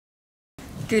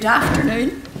Good afternoon.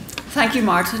 Thank you,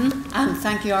 Martin, and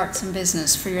thank you, Arts and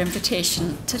Business, for your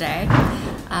invitation today.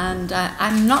 And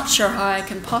I'm not sure how I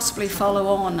can possibly follow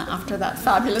on after that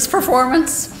fabulous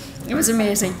performance. It was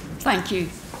amazing. Thank you.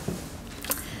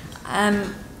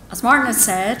 As Martin has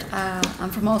said, I'm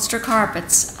from Ulster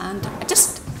Carpets, and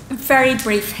just a very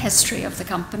brief history of the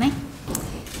company.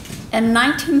 In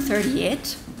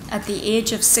 1938, at the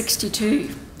age of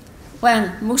 62,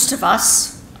 when most of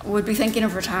us would be thinking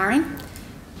of retiring,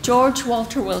 George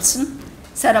Walter Wilson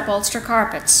set up Ulster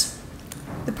Carpets.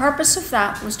 The purpose of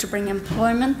that was to bring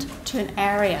employment to an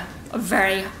area of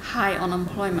very high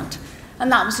unemployment,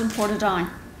 and that was in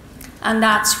Portadown. And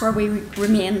that's where we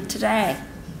remain today.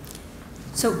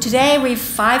 So today we've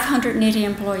 580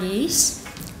 employees.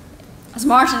 As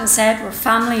Martin has said, we're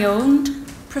family owned,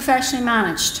 professionally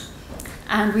managed,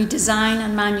 and we design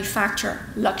and manufacture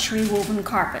luxury woven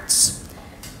carpets.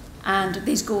 And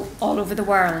these go all over the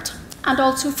world, and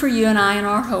also for you and I in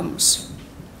our homes.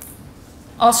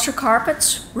 Ulster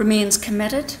Carpets remains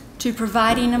committed to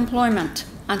providing employment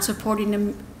and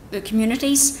supporting the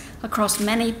communities across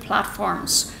many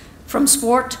platforms, from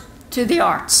sport to the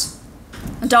arts.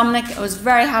 And Dominic, I was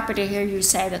very happy to hear you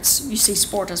say that you see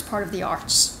sport as part of the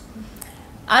arts.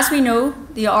 As we know,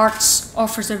 the arts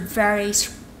offers a very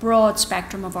broad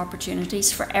spectrum of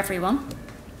opportunities for everyone.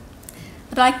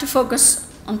 I'd like to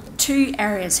focus on two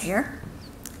areas here,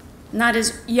 and that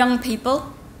is young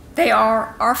people. They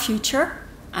are our future,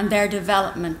 and their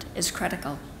development is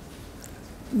critical.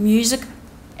 Music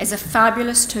is a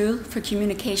fabulous tool for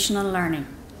communication and learning.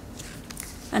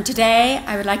 And today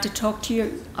I would like to talk to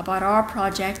you about our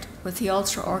project with the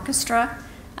Ulster Orchestra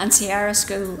and Ceara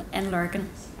School in Lurgan.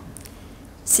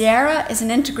 Ceara is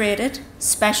an integrated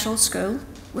special school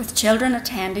with children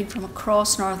attending from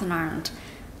across Northern Ireland,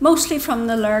 mostly from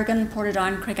the Lurgan,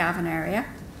 Portadown, Craigavon area.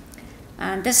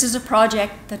 And this is a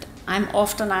project that I'm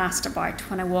often asked about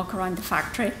when I walk around the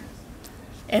factory.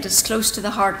 It is close to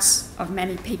the hearts of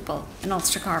many people in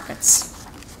Ulster Carpets.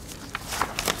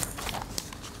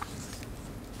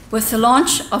 With the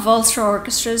launch of Ulster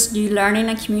Orchestra's new Learning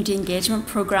and Community Engagement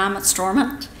programme at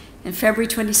Stormont in February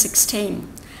 2016,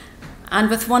 and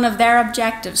with one of their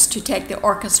objectives to take the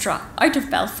orchestra out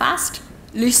of Belfast,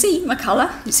 Lucy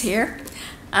McCullough, who's here,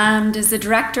 and is the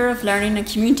Director of Learning and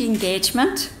Community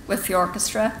Engagement with the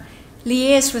orchestra,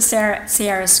 liaised with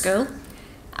Ceara School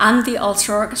and the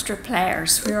Ulster Orchestra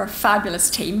players, who are a fabulous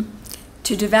team,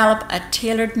 to develop a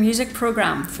tailored music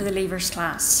programme for the Leavers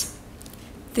class.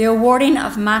 The awarding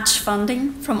of match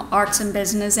funding from Arts and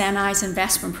Business NI's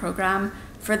investment programme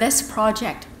for this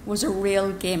project was a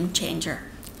real game changer.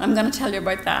 I'm going to tell you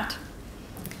about that.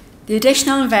 The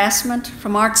additional investment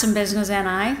from Arts and Business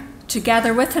NI,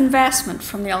 together with investment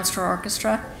from the Ulster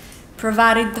Orchestra,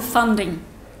 provided the funding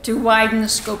to widen the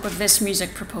scope of this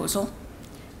music proposal,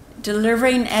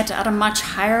 delivering it at a much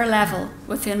higher level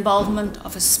with the involvement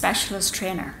of a specialist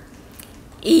trainer,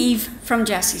 Eve from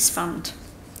Jessie's Fund.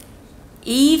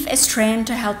 Eve is trained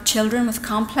to help children with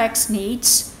complex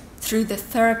needs through the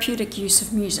therapeutic use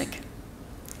of music.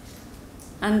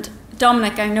 And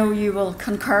Dominic, I know you will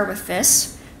concur with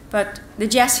this, but the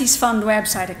Jessie's Fund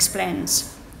website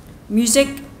explains,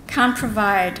 music can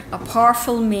provide a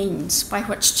powerful means by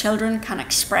which children can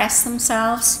express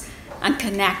themselves and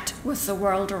connect with the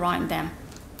world around them.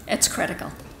 It's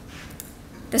critical.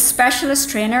 The specialist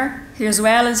trainer, who as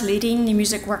well as leading the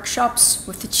music workshops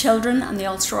with the children and the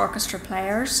Ulster Orchestra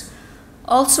players,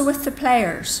 also with the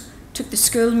players, took the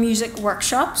school music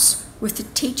workshops with the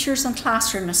teachers and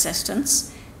classroom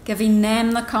assistants, giving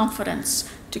them the confidence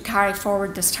to carry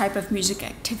forward this type of music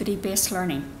activity-based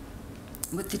learning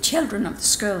with the children of the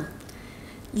school,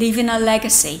 leaving a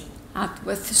legacy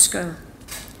with the school.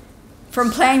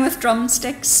 From playing with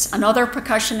drumsticks and other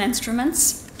percussion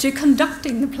instruments to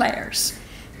conducting the players,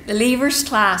 the Leavers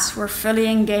class were fully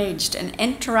engaged in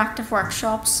interactive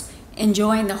workshops,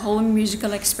 enjoying the whole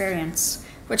musical experience,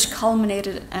 which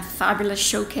culminated in a fabulous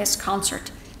showcase concert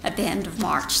at the end of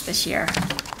March this year.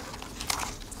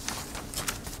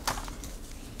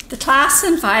 The class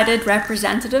invited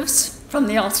representatives from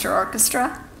the Ulster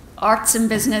Orchestra, Arts and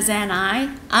Business NI,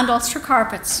 and Ulster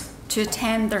Carpets to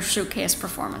attend their showcase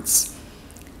performance.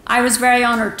 I was very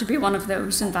honoured to be one of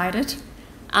those invited,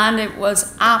 and it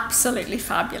was absolutely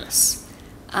fabulous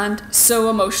and so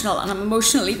emotional, and I'm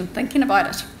emotional even thinking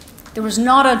about it. There was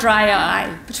not a dry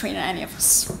eye between any of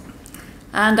us.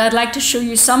 And I'd like to show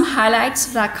you some highlights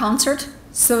of that concert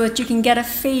so that you can get a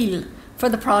feel for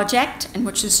the project in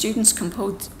which the students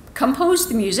composed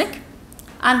the music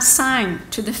and sang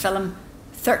to the film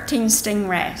 13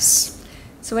 Stingrays.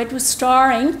 So it was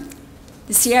starring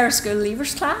the Ceara School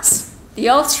Leavers class the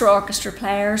Ulster Orchestra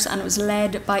players, and it was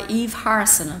led by Eve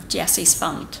Harrison of Jesse's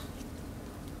Fund.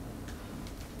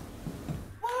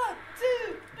 1,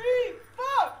 2, 3,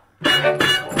 4.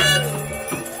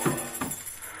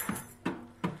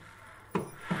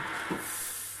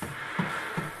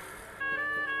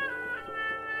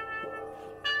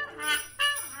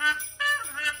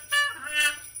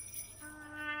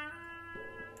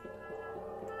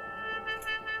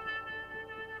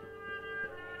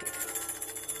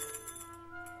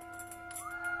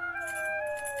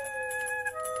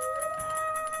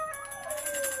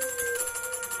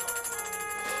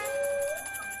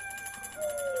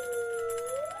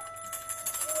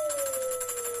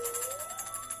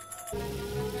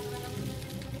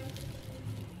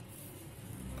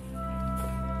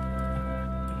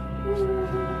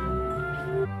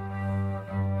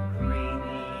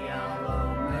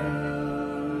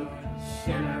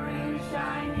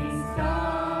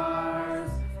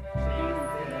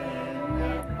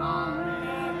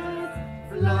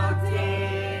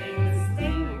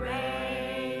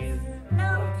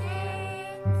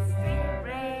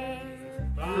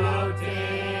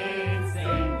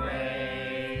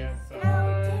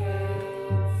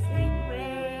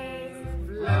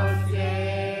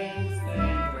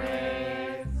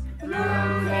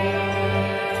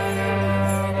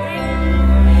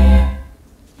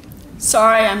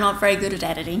 Sorry, I'm not very good at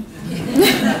editing.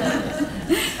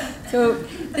 So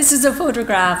this is a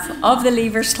photograph of the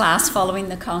Leavers class following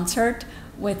the concert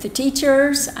with the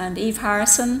teachers and Eve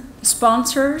Harrison, the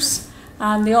sponsors,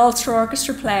 and the Ulster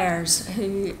Orchestra players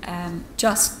who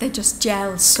just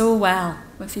gelled so well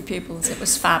with the pupils. It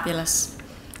was fabulous.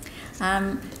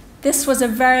 This was a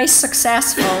very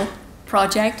successful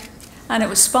project, and it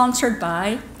was sponsored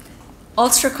by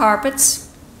Ulster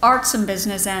Carpets, Arts and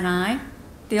Business NI,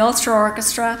 the Ulster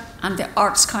Orchestra, and the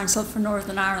Arts Council for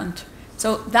Northern Ireland.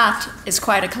 So that is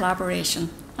quite a collaboration,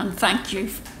 and thank you.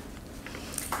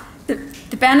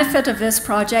 The benefit of this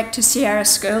project to Ceara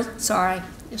School, sorry,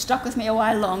 you've stuck with me a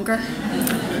while longer.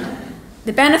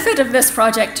 The benefit of this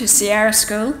project to Ceara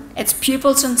School, its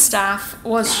pupils and staff,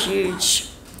 was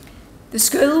huge. The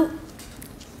school,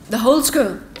 the whole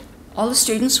school, all the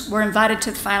students were invited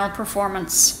to the final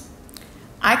performance.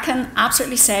 I can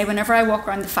absolutely say whenever I walk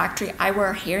around the factory, I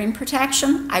wear hearing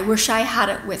protection. I wish I had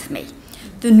it with me.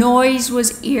 The noise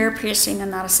was ear-piercing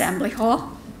in that assembly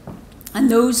hall,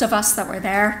 and those of us that were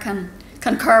there can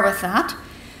concur with that.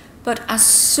 But as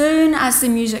soon as the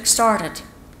music started,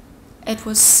 it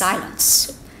was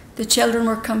silence. The children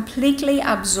were completely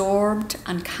absorbed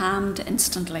and calmed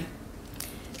instantly.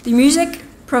 The music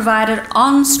provided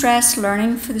unstressed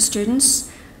learning for the students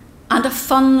and a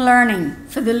fun learning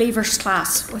for the Leavers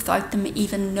class without them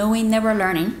even knowing they were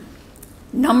learning.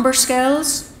 Number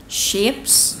skills,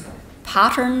 shapes,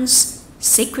 patterns,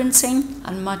 sequencing,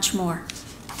 and much more.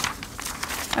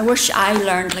 I wish I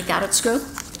learned like that at school.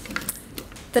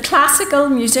 The classical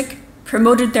music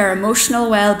promoted their emotional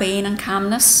well-being and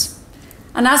calmness.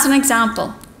 And as an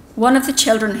example, one of the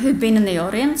children who'd been in the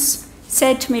audience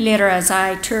said to me later as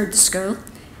I toured the school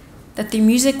that the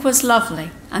music was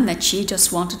lovely and that she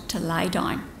just wanted to lie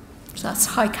down. So that's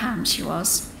how calm she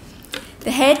was.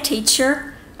 The head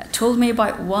teacher told me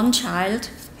about one child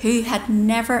who had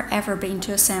never ever been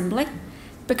to assembly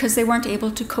because they weren't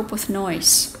able to cope with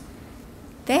noise.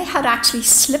 They had actually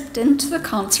slipped into the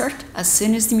concert as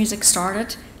soon as the music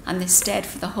started, and they stayed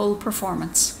for the whole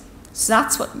performance. So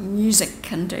that's what music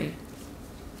can do.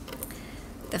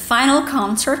 The final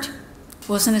concert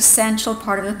was an essential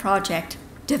part of the project,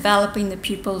 developing the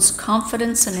pupils'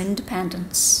 confidence and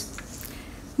independence.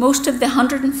 Most of the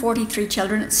 143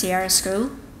 children at Ceara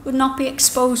School would not be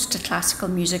exposed to classical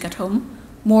music at home,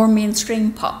 more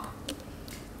mainstream pop.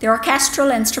 The orchestral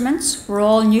instruments were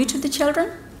all new to the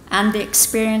children, and the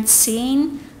experience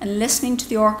seeing and listening to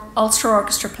the Ulster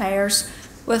Orchestra players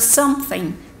was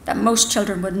something that most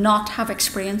children would not have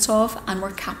experience of and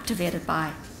were captivated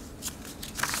by.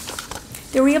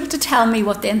 They were able to tell me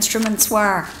what the instruments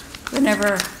were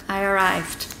whenever I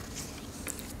arrived.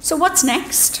 So what's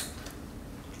next?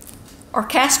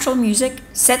 Orchestral music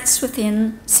sits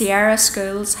within Ceara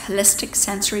School's holistic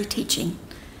sensory teaching,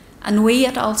 and we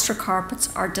at Ulster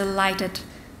Carpets are delighted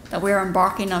that we are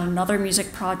embarking on another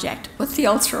music project with the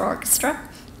Ulster Orchestra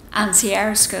and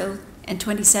Ceara School in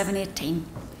 27-18.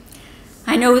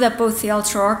 I know that both the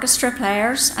Ulster Orchestra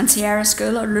players and Ceara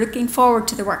School are looking forward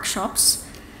to the workshops,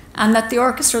 and that the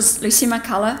orchestra's Lucy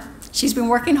McCullough, she's been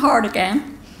working hard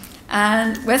again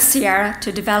and with Ceara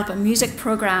to develop a music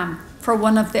programme for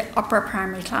one of the upper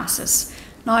primary classes.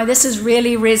 Now this is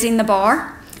really raising the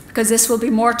bar because this will be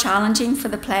more challenging for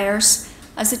the players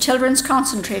as the children's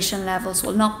concentration levels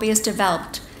will not be as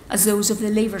developed as those of the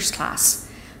leavers class,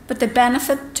 but the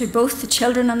benefit to both the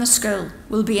children and the school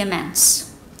will be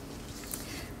immense.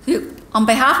 On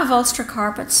behalf of Ulster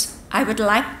Carpets, I would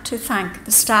like to thank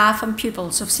the staff and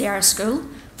pupils of Ceara School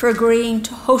for agreeing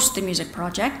to host the music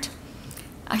project.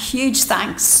 A huge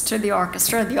thanks to the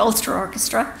orchestra, the Ulster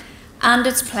Orchestra, and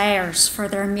its players for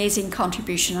their amazing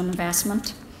contribution and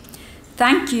investment.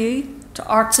 Thank you to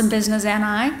Arts and Business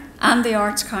NI and the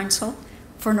Arts Council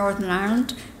for Northern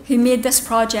Ireland, who made this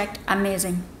project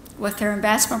amazing with their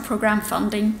investment programme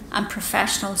funding and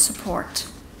professional support.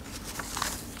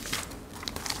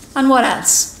 And what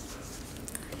else?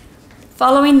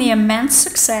 Following the immense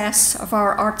success of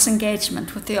our arts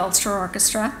engagement with the Ulster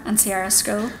Orchestra and Ceara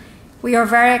School, we are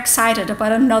very excited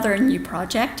about another new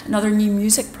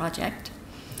music project.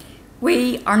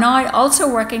 We are now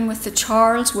also working with the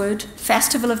Charles Wood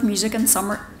Festival of Music and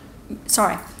Summer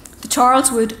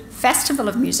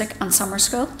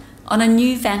School on a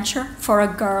new venture for a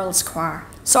girls' choir.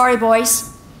 Sorry, boys.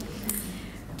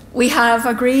 We have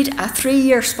agreed a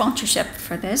 3-year sponsorship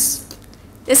for this.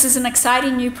 This is an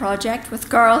exciting new project with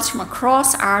girls from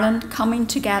across Ireland coming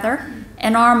together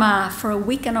in Armagh for a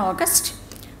week in August,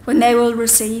 when they will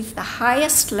receive the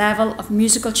highest level of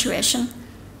musical tuition.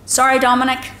 Sorry,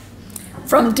 Dominic.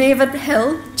 From David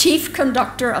Hill, Chief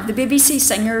Conductor of the BBC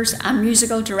Singers and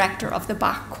Musical Director of the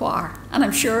Bach Choir. And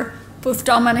I'm sure both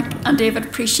Dominic and David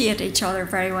appreciate each other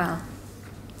very well.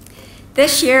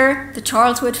 This year, the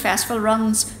Charles Wood Festival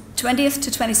runs 20th to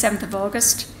 27th of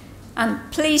August, and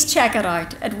please check it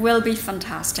out. It will be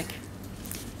fantastic.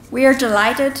 We are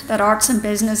delighted that Arts and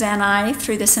Business NI,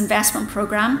 through this investment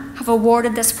programme, have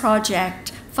awarded this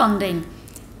project funding.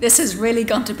 This is really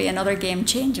going to be another game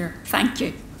changer. Thank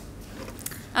you.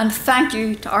 And thank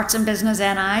you to Arts and Business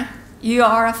NI. You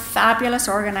are a fabulous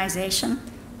organisation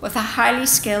with a highly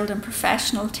skilled and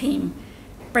professional team,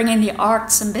 bringing the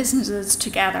arts and businesses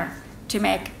together to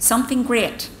make something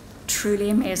great, truly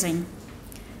amazing.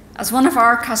 As one of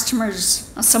our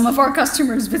customers, some of our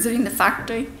customers visiting the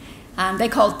factory, and they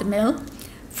call it the mill,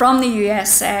 from the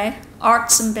USA,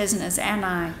 Arts and Business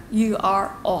NI, you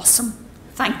are awesome.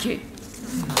 Thank you.